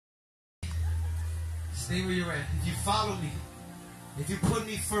Stay where you're at. If you follow me, if you put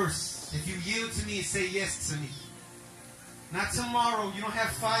me first, if you yield to me and say yes to me. Not tomorrow. You don't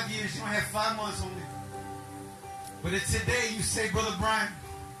have 5 years. You don't have 5 months on it. But if today you say, Brother Bryan,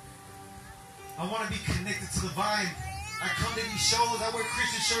 I want to be connected to the vine. I come to these shows. I wear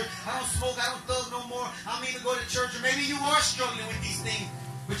Christian shirts. I don't smoke. I don't thug no more. I don't even go to church. Or maybe you are struggling with these things.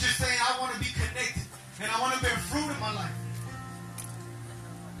 But you're saying, I want to be connected. And I want to bear fruit in my life.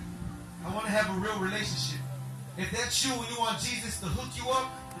 I want to have a real relationship. If that's you and you want Jesus to hook you up,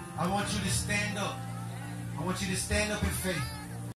 I want you to stand up. I want you to stand up in faith.